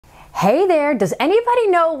Hey there, does anybody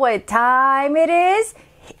know what time it is?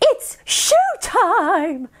 It's shoe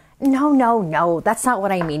time! No, that's not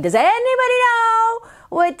what I mean. Does anybody know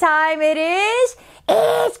what time it is?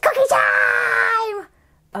 It's cookie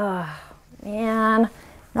time! Man,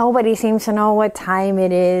 nobody seems to know what time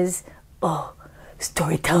it is. Oh,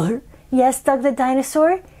 storyteller? Yes, Doug the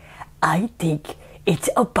Dinosaur? I think it's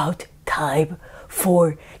about time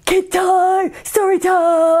for KidTime StoryTime!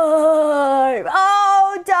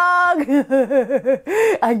 Oh, Doug!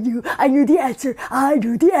 I knew the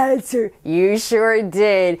answer. You sure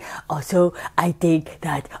did. Also, I think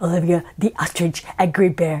that Olivia the Ostrich and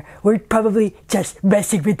Green Bear were probably just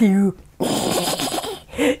messing with you.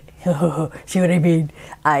 See what I mean?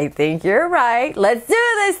 I think you're right. Let's do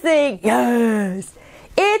this thing. Yes!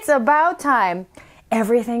 It's about time.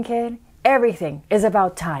 Everything, kid, everything is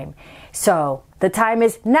about time. So the time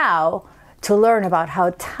is now to learn about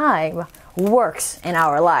how time works in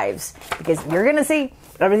our lives. Because you're going to see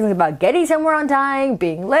everything's about getting somewhere on time,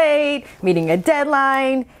 being late, meeting a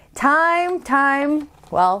deadline. Time.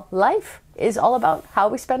 Well, life is all about how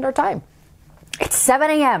we spend our time. It's 7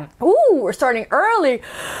 a.m. Ooh, we're starting early.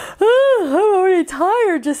 I'm already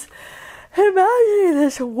tired. Just imagining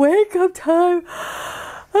this wake up time.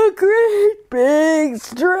 A great big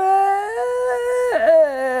stretch.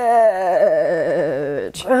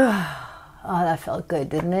 Oh, that felt good,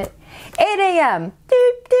 didn't it? 8 a.m.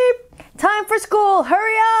 Beep, beep. Time for school.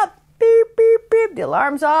 Hurry up. Beep, beep, beep. The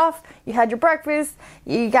alarm's off. You had your breakfast.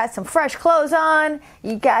 You got some fresh clothes on.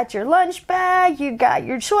 You got your lunch bag. You got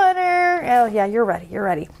your sweater. Oh, yeah, you're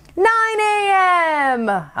ready. 9 a.m.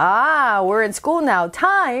 We're in school now.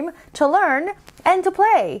 Time to learn and to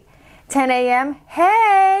play. 10 a.m.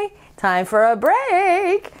 Hey, time for a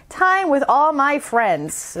break. Time with all my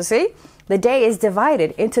friends. So see, the day is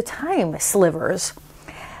divided into time slivers.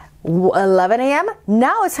 11 a.m.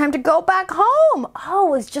 Now it's time to go back home.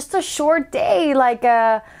 Oh, it's just a short day, like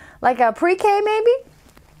a pre-K maybe.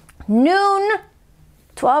 Noon,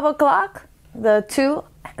 12 o'clock. The two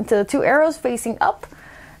arrows facing up.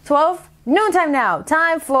 12. Noontime now.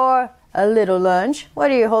 Time for a little lunch.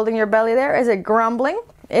 What are you holding your belly there? Is it grumbling?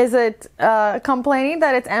 Is it complaining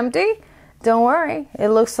that it's empty? Don't worry. It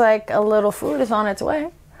looks like a little food is on its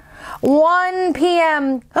way. 1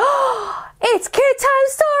 p.m. Oh, it's KidTime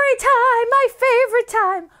StoryTime, my favorite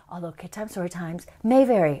time. Although KidTime StoryTimes may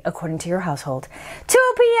vary according to your household.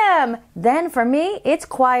 2 p.m. Then for me, it's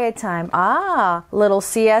quiet time. Little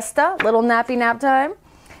siesta, little nappy nap time.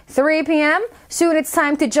 3 p.m. Soon it's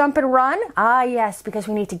time to jump and run. Yes, because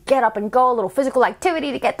we need to get up and go, a little physical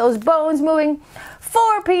activity to get those bones moving.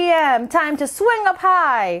 4 p.m. Time to swing up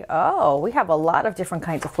high. Oh, we have a lot of different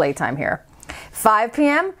kinds of playtime here. 5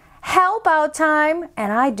 p.m. Help out time,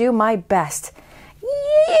 and I do my best.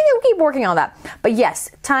 You keep working on that. But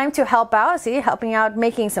yes, time to help out. See, helping out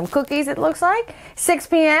making some cookies, it looks like. 6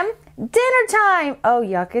 p.m. Dinner time. Oh,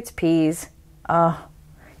 yuck, it's peas.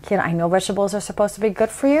 Kid, I know vegetables are supposed to be good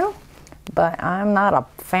for you, but I'm not a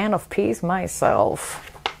fan of peas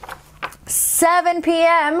myself. 7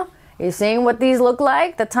 p.m. You seeing what these look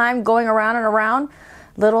like? The time going around and around.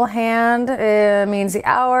 Little hand means the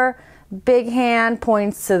hour. Big hand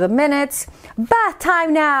points to the minutes. Bath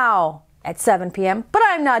time now at 7 p.m. But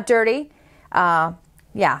I'm not dirty.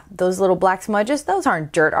 Yeah, those little black smudges, those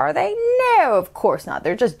aren't dirt, are they? No, of course not.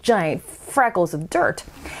 They're just giant freckles of dirt.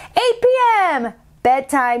 8 p.m.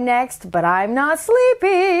 Bedtime next, but I'm not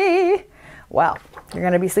sleepy. Well, you're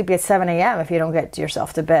going to be sleepy at 7 a.m. if you don't get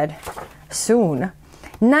yourself to bed soon.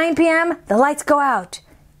 9 p.m., the lights go out.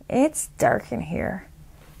 It's dark in here.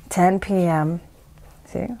 10 p.m.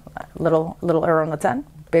 See, little arrow on the 10,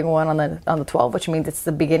 big one on the 12, which means it's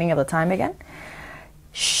the beginning of the time again.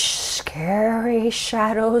 Scary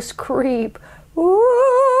shadows creep.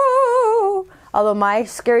 Ooh. Although my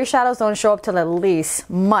scary shadows don't show up till at least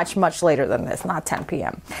much later than this, not 10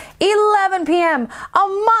 p.m. 11 p.m. A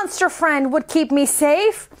monster friend would keep me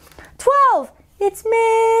safe. 12. It's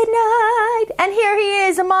midnight. And here he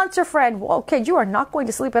is, a monster friend. Well, kid, you are not going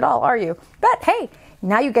to sleep at all, are you? But hey,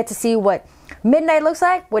 now you get to see what midnight looks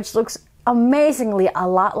like, which looks amazingly a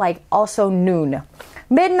lot like also noon.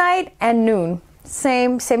 Midnight and noon.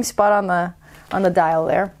 Same spot on the dial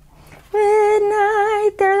there.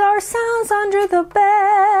 Midnight, there are sounds under the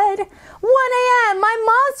bed. 1 a.m., my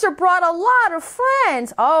monster brought a lot of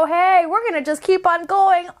friends. Oh, hey, we're going to just keep on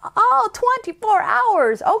going all 24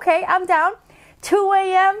 hours. Okay, I'm down. 2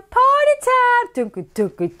 a.m., party time.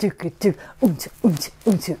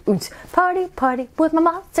 Party with my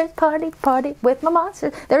monsters. Party with my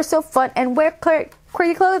monsters. They're so fun and wear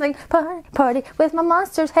pretty clothing. Party with my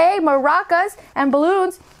monsters. Hey, maracas and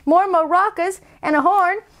balloons. More maracas and a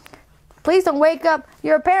horn. Please don't wake up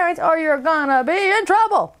your parents or you're gonna be in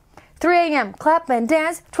trouble. 3 a.m. Clap and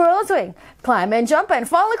dance, twirl and swing. Climb and jump and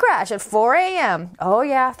fall and crash at 4 a.m. Oh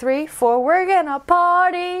yeah, 3, 4, we're gonna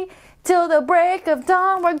party. Till the break of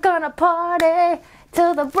dawn, we're gonna party.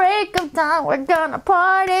 Till the break of dawn, we're gonna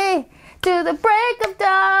party. Till the break of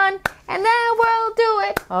dawn, and then we'll do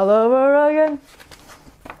it all over again.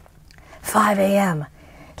 5 a.m.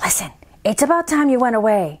 Listen, it's about time you went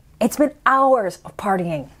away. It's been hours of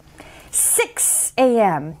partying. 6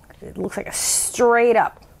 a.m. It looks like a straight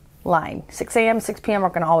up line. 6 a.m., 6 p.m. are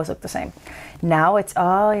going to always look the same. Now it's,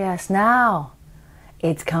 oh yes, now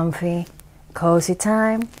it's comfy, cozy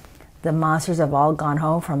time. The monsters have all gone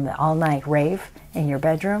home from the all-night rave in your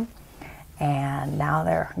bedroom. And now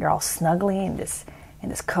you're all snuggly in this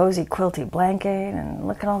cozy quilty blanket, and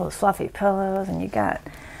look at all those fluffy pillows, and you got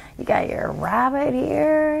your rabbit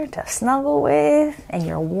here to snuggle with, and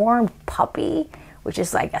your warm puppy, which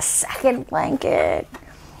is like a second blanket.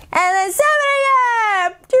 And then 7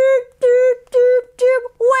 a.m. Doop, doop, doop, doop,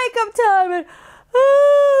 wake up time,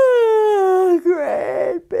 and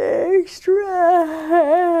great big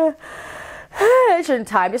stretch.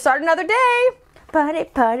 Time to start another day. Party,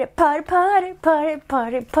 party, party, party, party,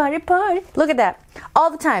 party, party, party. Look at that.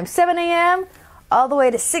 All the time. 7 a.m. all the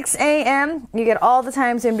way to 6 a.m. You get all the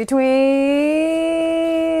times in between.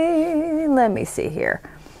 Let me see here.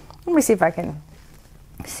 Let me see if I can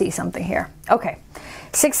see something here. Okay.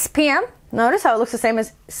 6 p.m. Notice how it looks the same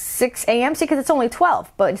as 6 a.m. See, because it's only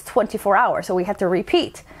 12, but it's 24 hours. So we have to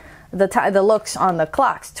repeat the looks on the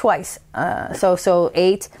clocks twice. So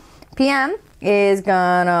 8 p.m. is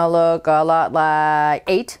gonna look a lot like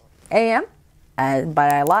 8 a.m. And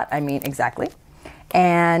by a lot, I mean exactly.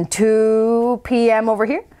 And 2 p.m. over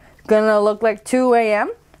here, gonna look like 2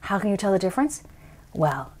 a.m. How can you tell the difference?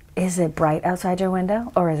 Well, is it bright outside your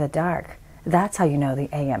window or is it dark? That's how you know the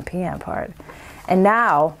a.m. p.m. part. And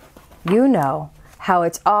now you know how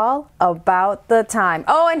it's all about the time.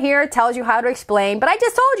 Oh, and here it tells you how to explain, but I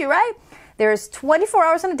just told you, right? There's 24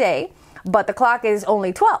 hours in a day, but the clock is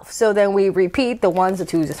only 12. So then we repeat the 1s, the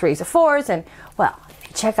 2s, the 3s, the 4s, and well, if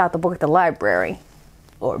you check out the book at the library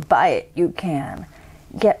or buy it, you can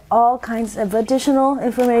get all kinds of additional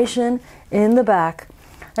information in the back.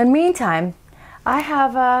 And meantime, I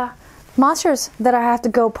have monsters that I have to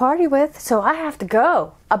go party with, so I have to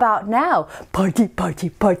go about now. Party, party,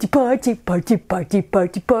 party, party, party, party,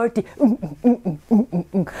 party, party.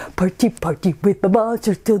 Party, party with the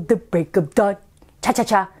monsters till the break of dawn. Cha cha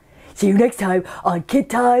cha. See you next time on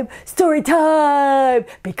KidTime StoryTime.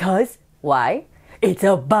 Because why? It's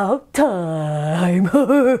about time.